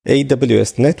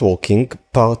AWS Networking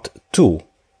Part 2.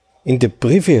 In the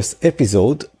previous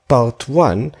episode, Part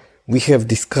 1, we have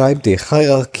described the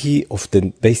hierarchy of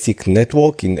the basic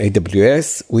network in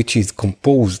AWS, which is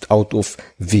composed out of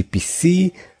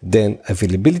VPC, then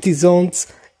availability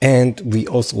zones, and we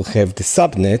also have the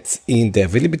subnets in the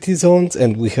availability zones,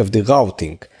 and we have the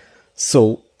routing.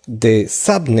 So the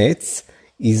subnets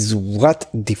is what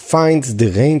defines the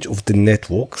range of the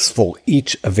networks for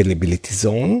each availability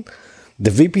zone. The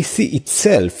VPC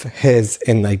itself has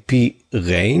an IP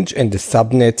range, and the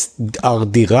subnets are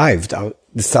derived.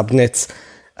 The subnets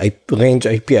range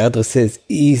IP addresses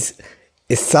is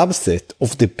a subset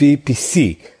of the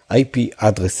VPC IP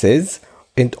addresses,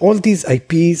 and all these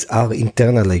IPs are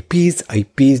internal IPs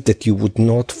that you would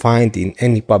not find in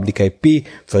any public IP,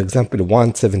 for example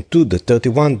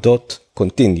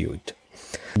 172.31.continued.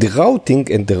 The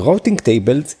routing and the routing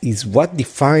tables is what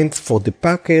defines for the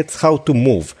packets how to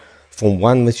move from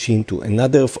one machine to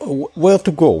another, where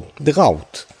to go, the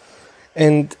route.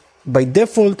 And by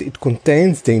default, it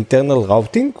contains the internal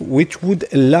routing, which would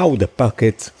allow the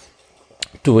packets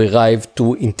to arrive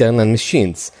to internal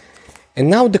machines. And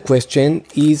now the question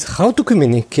is how to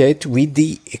communicate with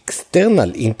the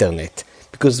external internet,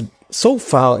 because so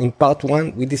far in part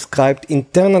 1, we described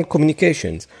internal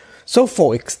communications. So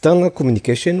for external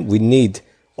communication, we need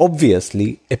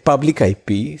obviously a public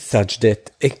IP such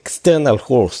that external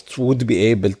hosts would be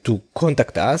able to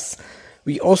contact us.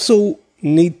 We also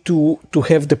need to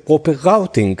have the proper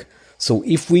routing. So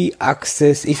if we try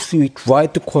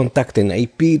to contact an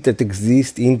IP that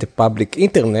exists in the public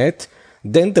internet,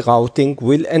 then the routing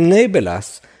will enable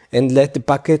us and let the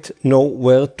packet know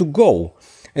where to go.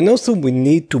 And also we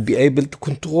need to be able to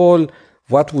control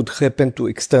what would happen to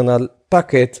external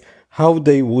packets, how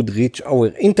they would reach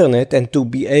our internet, and to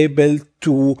be able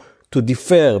to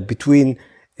differ between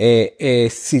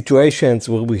situations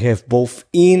where we have both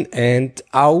in and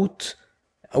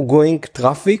outgoing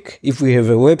traffic. If we have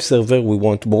a web server, we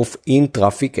want both in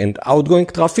traffic and outgoing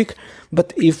traffic.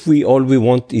 But if all we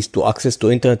want is to access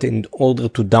to internet in order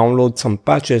to download some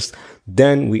patches,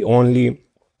 then we only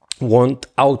want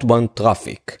outbound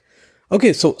traffic.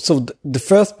 Okay, so the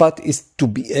first part is to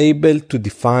be able to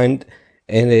define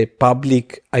a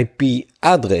public IP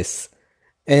address.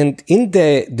 And in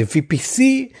the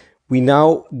VPC, we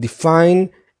now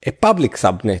define a public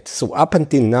subnet. So up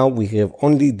until now, we have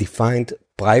only defined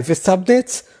private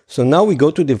subnets. So now we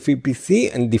go to the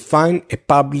VPC and define a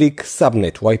public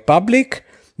subnet. Why public?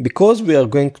 Because we are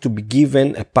going to be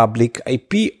given a public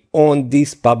IP on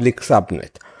this public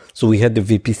subnet. So we had the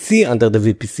VPC. Under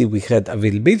the VPC, we had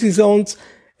availability zones.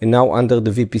 And now under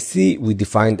the VPC, we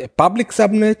defined a public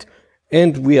subnet,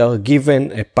 and we are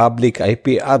given a public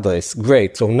IP address.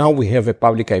 Great. So now we have a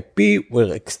public IP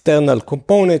where external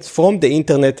components from the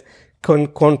internet can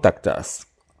contact us.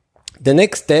 The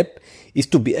next step is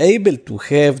to be able to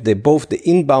have both the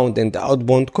inbound and the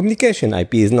outbound communication.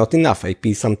 IP is not enough. IP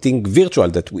is something virtual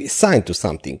that we assign to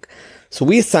something. So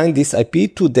we assign this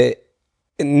IP to the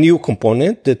new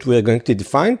component that we are going to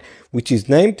define, which is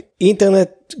named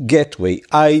Internet Gateway,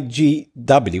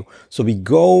 IGW. So we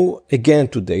go again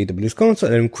to the AWS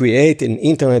console and create an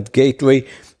Internet Gateway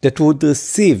that would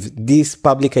receive this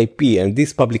public IP. And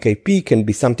this public IP can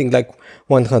be something like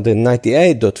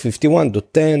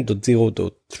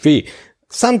 198.51.10.0.3,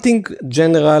 something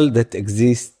general that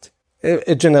exists,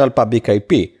 a general public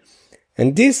IP.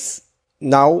 And this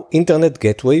now Internet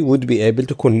Gateway would be able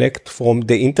to connect from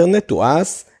the internet to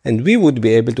us, and we would be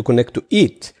able to connect to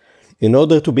it. In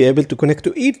order to be able to connect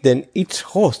to it, then each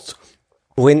host,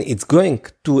 when it's going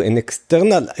to an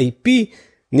external IP,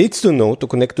 needs to know to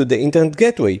connect to the Internet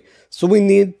Gateway. So we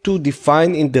need to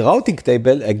define in the routing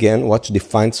table, again, what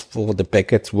defines for the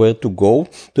packets where to go,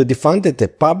 to define that the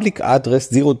public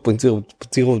address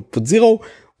 0.0.0.0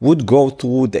 would go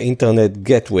through the Internet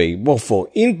Gateway, both for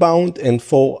inbound and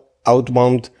for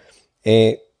outbound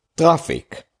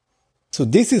traffic. So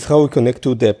this is how we connect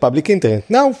to the public internet.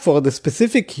 Now for the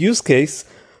specific use case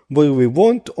where we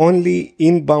want only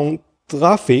inbound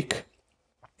traffic,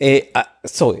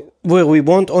 where we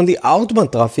want only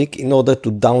outbound traffic in order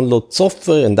to download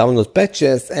software and download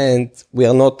patches, and we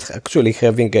are not actually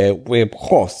having a web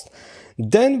host.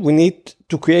 Then we need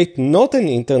to create not an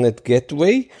internet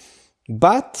gateway,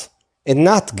 but a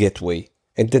NAT gateway.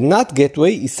 And the NAT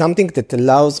gateway is something that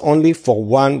allows only for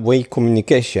one-way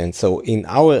communication. So in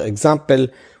our example,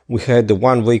 we had the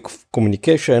one-way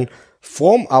communication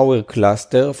from our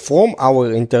cluster, from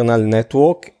our internal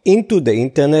network into the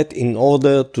internet in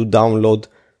order to download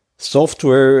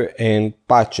software and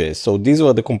patches. So these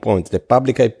were the components: the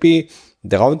public IP,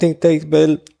 the routing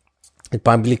table, a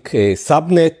public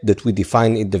subnet that we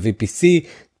define in the VPC,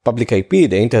 public IP,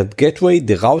 the internet gateway,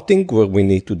 the routing where we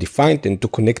need to define and to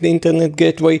connect the internet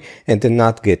gateway, and the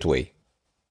NAT gateway.